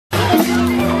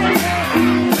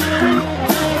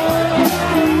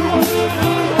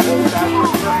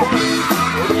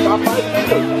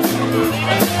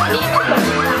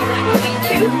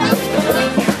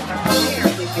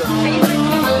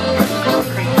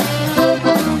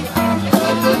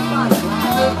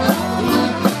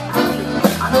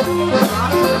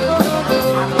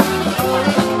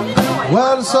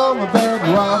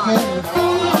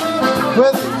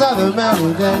another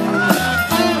melody.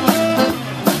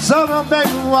 Someone make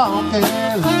me walking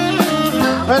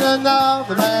with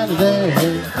another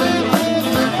melody.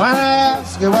 When I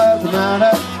ask you what's the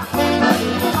matter,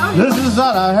 this is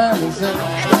what I heard you say.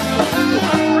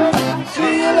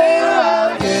 See you later,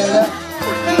 alligator.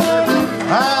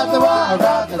 At the wild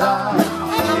crocodile.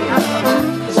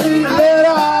 See you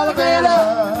later, alligator.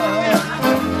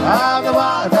 At the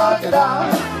wild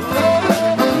crocodile.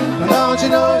 Don't you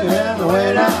know you're in the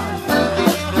way now?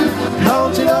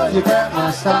 Don't you know you got my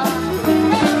style?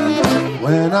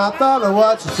 When I thought of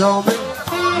what you told me,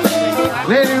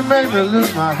 then you made me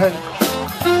lose my head.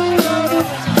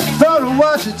 Thought of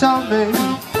what you told me,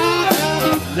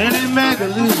 then you made me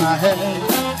lose my head.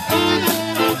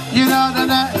 You know the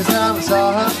next time I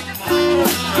saw her,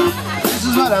 this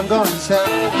is what I'm going to say.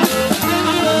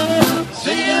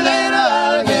 See you later,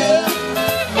 alligator.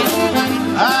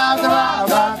 I'm the wild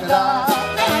crocodile.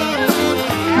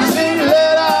 See you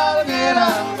later,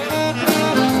 alligator.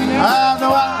 I'm the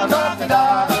wild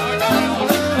crocodile.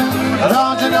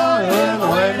 Don't you know you're in the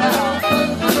way now?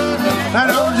 And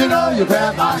don't you know you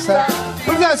grab my style?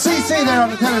 We've got CC there on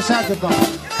the tenor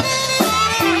saxophone.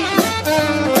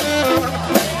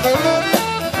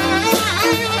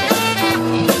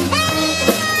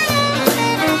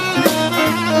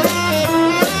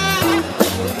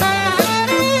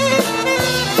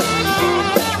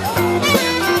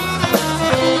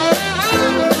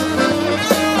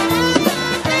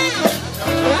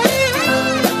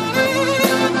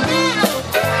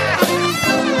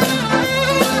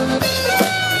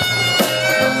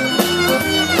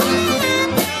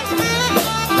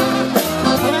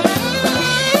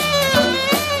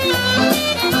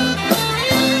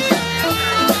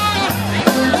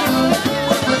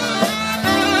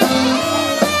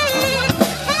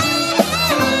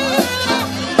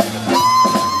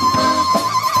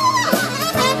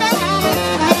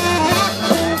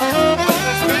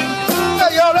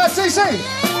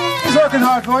 He's working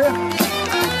hard for you.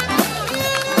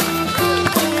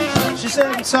 She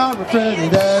said, I'm sorry, pretty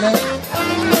daddy.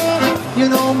 You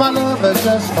know my love is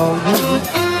just for you.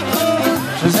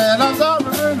 She said, I'm sorry,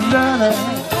 pretty daddy.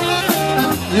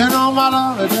 You know my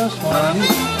love is just for you.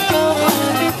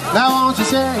 Now won't you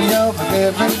say you'll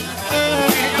forgive me?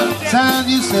 Said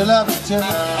you still love me too.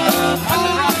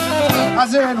 I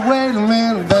said, wait a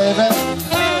minute, baby.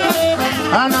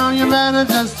 I know you meant it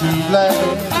just to play.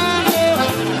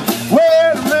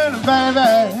 Wait a minute,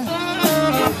 baby.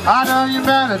 I know you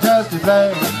meant it just to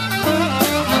play.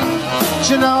 But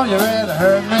you know you really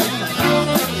hurt me.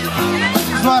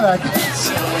 That's what I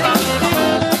guess.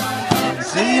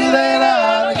 See you later,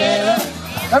 alligator.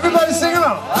 Everybody sing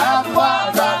along. I'm the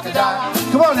wild crocodile.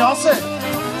 Come on, y'all sing.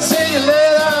 See you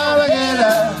later,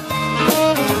 alligator.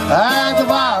 I'm the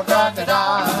wild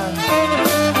crocodile.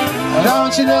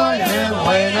 Don't you know you're in the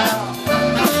way now?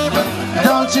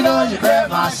 Don't you know you grab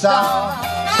my style?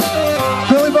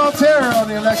 Billy Ball Terror on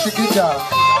the electric guitar.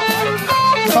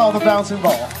 Call the bouncing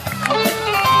ball.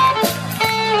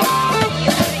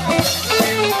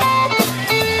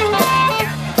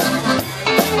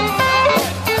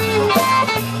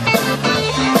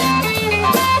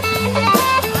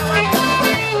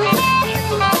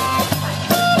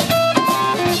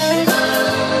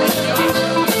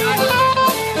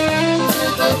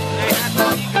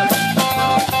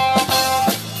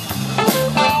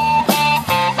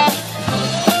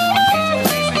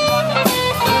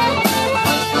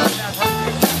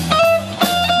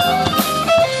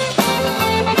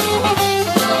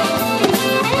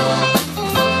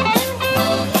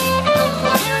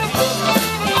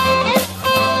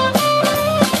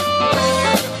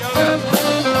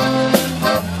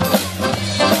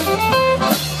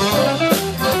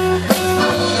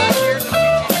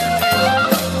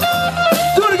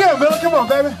 Come on,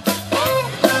 baby.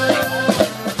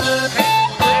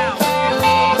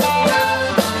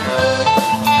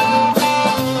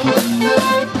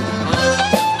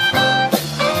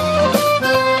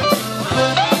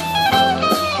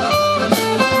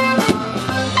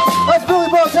 That's Billy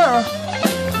Ball Terror.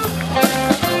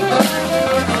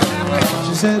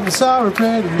 She said, I'm sorry,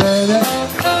 pretty lady.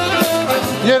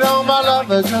 You know my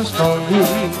love is just for you.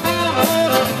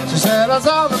 She said, I'm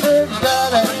sorry, pretty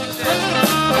lady.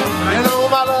 You know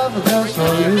my love is just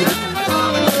for you.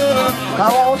 I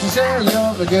want you to say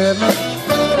you'll forgive me.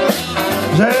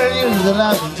 Say you just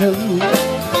like me too.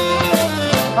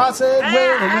 I said,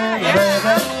 wait a minute,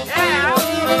 baby.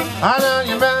 I know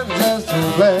you meant just to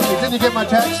play. Didn't you get my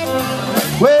text?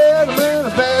 Wait a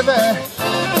minute, baby.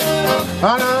 I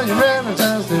know you meant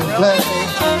just to play.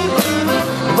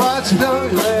 But you know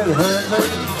you really hurt me.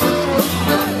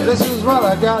 This is what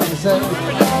I got to say.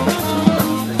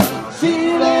 See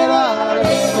you later,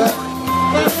 later.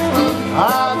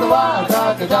 I'm the wild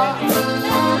crocodile.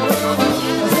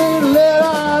 See you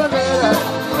later, later.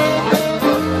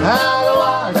 I'm the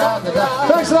wild crocodile.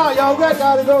 Thanks a lot, y'all. We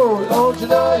gotta go. Don't you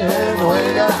know you're in the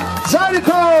way now?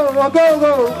 zydeco or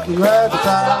gogo, you have the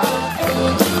time.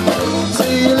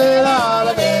 See you later,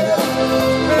 later.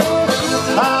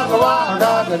 I'm the wild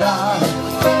crocodile.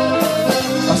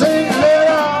 See you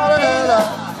later, later.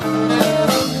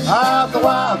 I'm the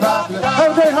wild crocodile.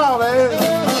 Have a great holiday.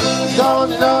 Don't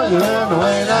you know you're in the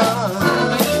way now?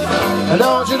 And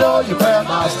don't you know you grab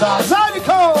my style?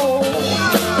 zydeco!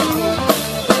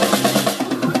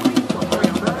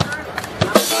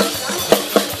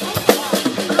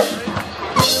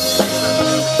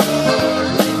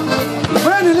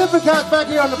 Randy Lippincott back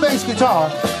here on the bass guitar.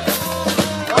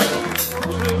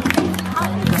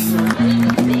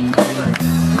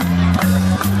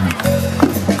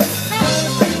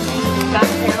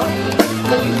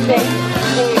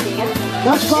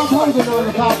 That's Bob Hogan on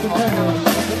the top container.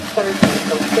 Thursday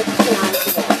from 6 to 9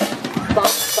 p.m.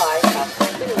 Sponsored by Captain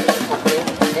Company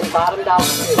and Bottom Dollar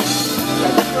Food.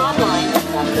 Register online at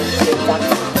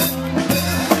captainfood.com.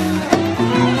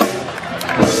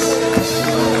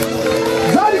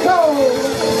 zydeco!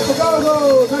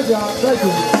 Go! Good job. Thank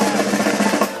you.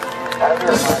 As a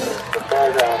reminder, the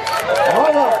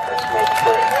program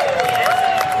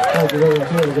Thank you very much.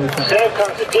 Then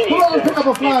comes the Come on and pick up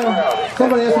a flyer.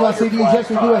 Somebody asked about CDs. Yes,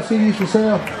 we do have CDs for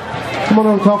sale. Come on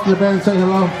over and talk to the band and say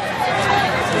hello.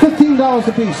 $15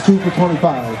 a piece, 2 for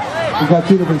 $25. We got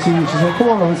 2 different CDs. She said, come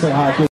on over and say hi.